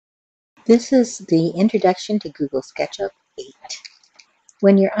This is the introduction to Google SketchUp 8.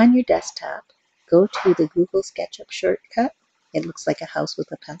 When you're on your desktop, go to the Google SketchUp shortcut. It looks like a house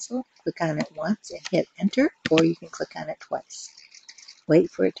with a pencil. Click on it once and hit enter, or you can click on it twice. Wait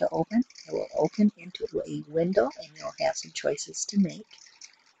for it to open. It will open into a window and you'll have some choices to make.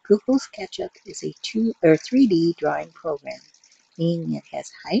 Google SketchUp is a 3D drawing program, meaning it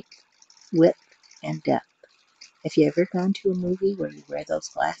has height, width, and depth. If you ever gone to a movie where you wear those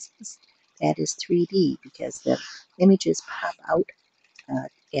glasses, that is 3D because the images pop out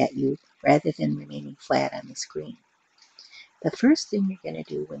at you rather than remaining flat on the screen. The first thing you're going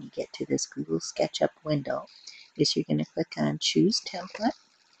to do when you get to this Google SketchUp window is you're going to click on Choose Template.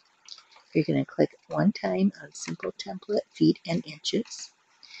 You're going to click one time on Simple Template, Feet and Inches.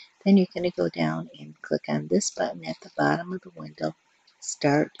 Then you're going to go down and click on this button at the bottom of the window,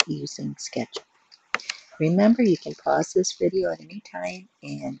 Start Using SketchUp. Remember, you can pause this video at any time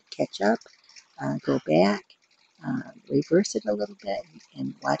and catch up, go back, reverse it a little bit,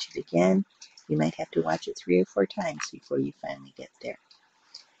 and watch it again. You might have to watch it 3 or 4 times before you finally get there.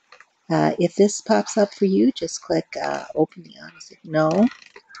 If this pops up for you, just click Open the Honest No,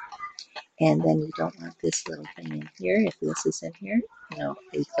 and then you don't want this little thing in here. If this is in here, no,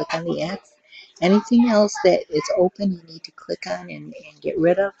 you click on the X. Anything else that is open, you need to click on and get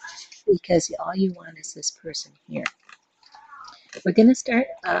rid of, because all you want is this person here. We're going to start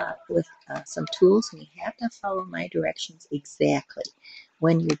with some tools, and you have to follow my directions exactly.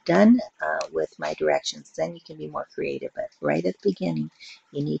 When you're done with my directions, then you can be more creative, but right at the beginning,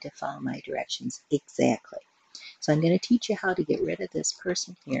 you need to follow my directions exactly. So I'm going to teach you how to get rid of this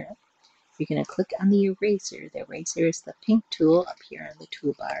person here. You're going to click on the eraser. The eraser is the pink tool up here on the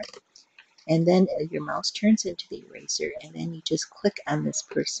toolbar. And then your mouse turns into the eraser, and then you just click on this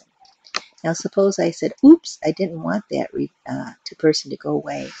person. Now suppose I said, oops, I didn't want that person to go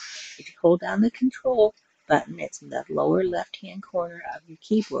away. If you hold down the control button, it's in the lower left-hand corner of your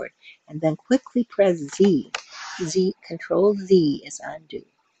keyboard, and then quickly press Z. Control Z is undo.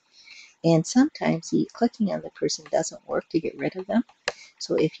 And sometimes clicking on the person doesn't work to get rid of them.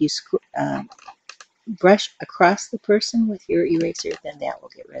 So if you brush across the person with your eraser, then that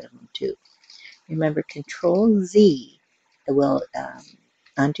will get rid of them too. Remember, Control Z will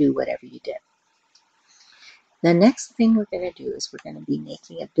undo whatever you did. The next thing we're going to do is we're going to be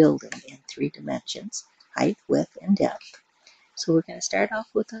making a building in 3 dimensions, height, width, and depth. So we're going to start off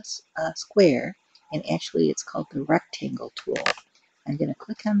with a square, and actually it's called the rectangle tool. I'm going to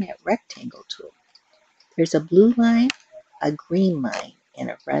click on that rectangle tool. There's a blue line, a green line, and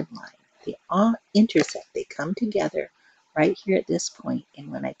a red line. They all intersect. They come together right here at this point, and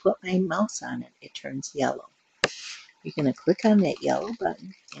when I put my mouse on it, it turns yellow. You're going to click on that yellow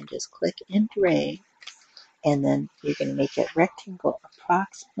button and just click and drag, and then you're going to make a rectangle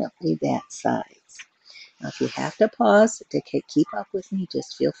approximately that size. Now, if you have to pause to keep up with me,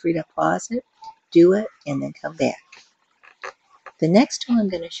 just feel free to pause it, do it, and then come back. The next tool I'm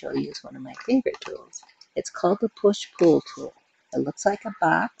going to show you is one of my favorite tools. It's called the push-pull tool. It looks like a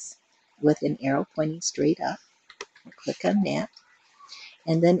box with an arrow pointing straight up. I'll click on that.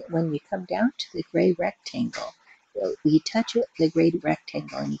 And then when you come down to the gray rectangle, you touch the gray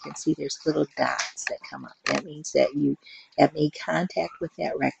rectangle and you can see there's little dots that come up. That means that you have made contact with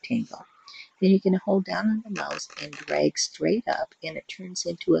that rectangle. Then you're going to hold down on the mouse and drag straight up, and it turns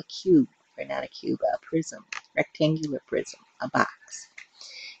into a cube, or not a cube, a prism, rectangular prism, a box.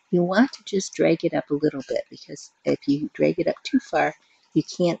 You want to just drag it up a little bit, because if you drag it up too far, you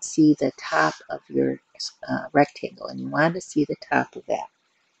can't see the top of your rectangle, and you want to see the top of that.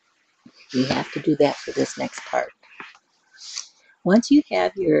 You have to do that for this next part. Once you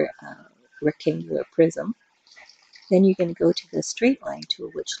have your rectangular prism, then you're going to go to the straight line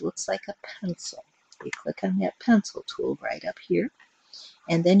tool, which looks like a pencil. You click on that pencil tool right up here,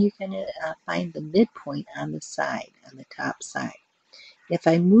 and then you're going to find the midpoint on the side, on the top side. If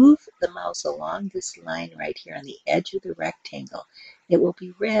I move the mouse along this line right here on the edge of the rectangle, it will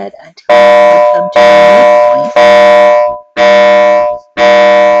be red until I come to the midpoint.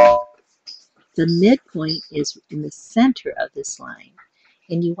 The midpoint is in the center of this line,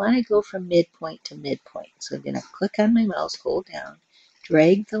 and you want to go from midpoint to midpoint. So I'm going to click on my mouse, hold down,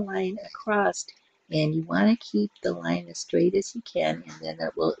 drag the line across, and you want to keep the line as straight as you can, and then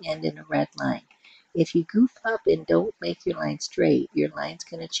it will end in a red line. If you goof up and don't make your line straight, your line's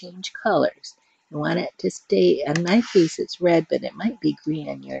going to change colors. You want it to stay, in my case it's red, but it might be green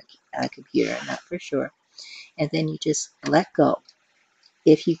on your computer, I'm not for sure. And then you just let go.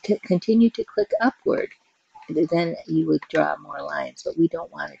 If you continue to click upward, then you would draw more lines, but we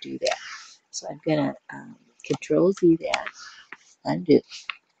don't want to do that. So I'm going to Control Z that, undo.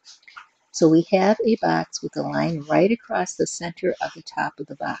 So we have a box with a line right across the center of the top of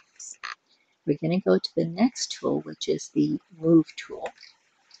the box. We're going to go to the next tool, which is the Move tool.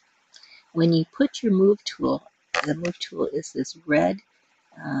 When you put your Move tool, the Move tool is this red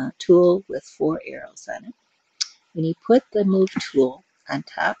tool with 4 arrows on it. When you put the Move tool on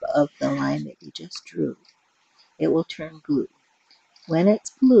top of the line that you just drew, it will turn blue. When it's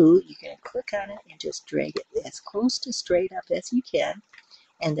blue, you're going to click on it and just drag it as close to straight up as you can,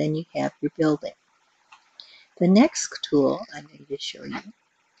 and then you have your building. The next tool I'm going to show you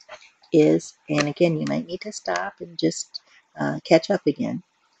is, and again, you might need to stop and just catch up again,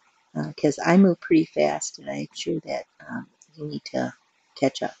 because I move pretty fast and I'm sure that you need to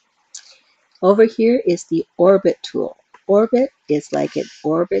catch up. Over here is the Orbit tool. Orbit is like it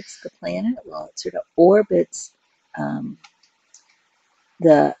orbits the planet. Well, it sort of orbits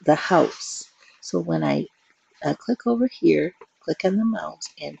the house. So when I click over here, click on the mouse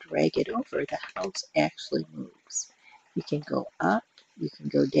and drag it over, the house actually moves. You can go up, you can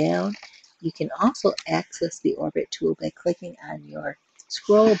go down. You can also access the Orbit tool by clicking on your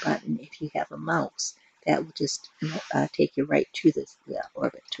scroll button if you have a mouse. That will just take you right to the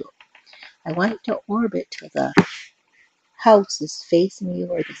Orbit tool. I want it to orbit till the house is facing you,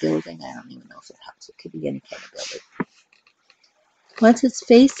 or the building. I don't even know if it's a house. It could be any kind of building. Once it's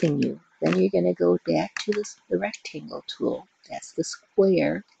facing you, then you're going to go back to the rectangle tool. That's the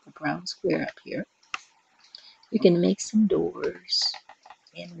square, the brown square up here. You're going to make some doors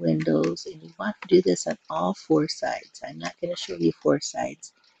and windows, and you want to do this on all 4 sides. I'm not going to show you 4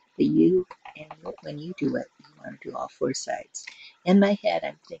 sides, but when you do it, you want to do all 4 sides. In my head,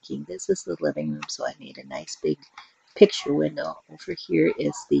 I'm thinking this is the living room, so I made a nice big picture window. Over here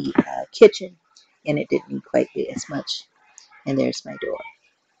is the kitchen, and it didn't need quite as much. And there's my door.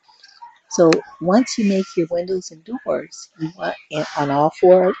 So once you make your windows and doors, you want on all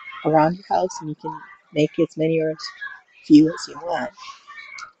 4 around your house, and you can make as many or as few as you want.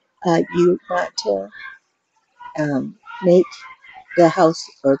 You want to make the house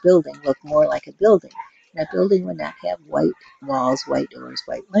or building look more like a building. And a building would not have white walls, white doors,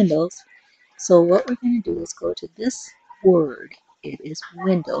 white windows. So what we're going to do is go to this word. It is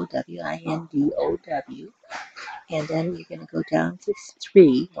window, W-I-N-D-O-W. And then you're going to go down to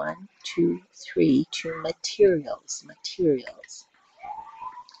 3, 1, 2, 3, to materials. Materials.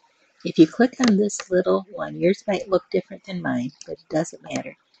 If you click on this little one, yours might look different than mine, but it doesn't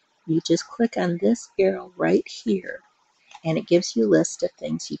matter. You just click on this arrow right here, and it gives you a list of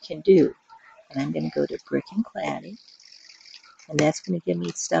things you can do. And I'm going to go to brick and cladding, and that's going to give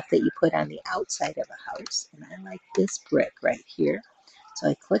me stuff that you put on the outside of a house. And I like this brick right here. So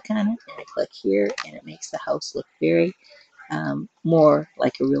I click on it, and I click here, and it makes the house look very more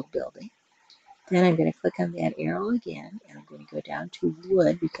like a real building. Then I'm going to click on that arrow again, and I'm going to go down to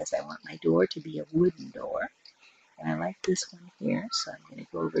wood because I want my door to be a wooden door. And I like this one here, so I'm going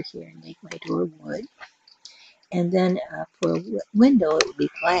to go over here and make my door wood. And then for a window, it would be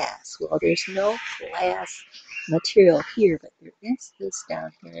glass. Well, there's no glass material here, but there is this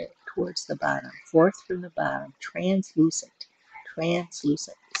down here towards the bottom, 4th from the bottom, translucent.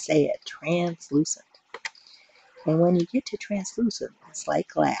 Translucent. Say it, translucent. And when you get to translucent, it's like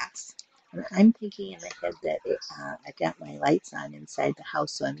glass. And I'm thinking in my head that I've got my lights on inside the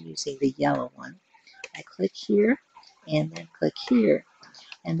house, so I'm using the yellow one. I click here, and then click here.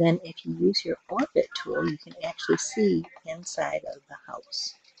 And then if you use your Orbit tool, you can actually see inside of the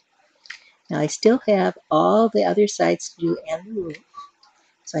house. Now I still have all the other sides to do and the roof.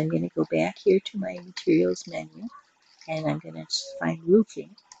 So I'm going to go back here to my materials menu, and I'm going to find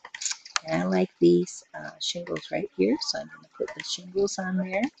roofing. And I like these shingles right here, so I'm going to put the shingles on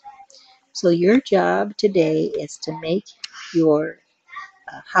there. So your job today is to make your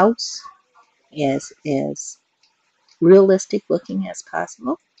house as realistic looking as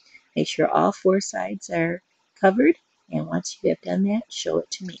possible. Make sure all 4 sides are covered, and once you have done that, show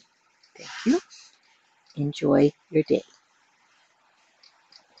it to me. Thank you. Enjoy your day.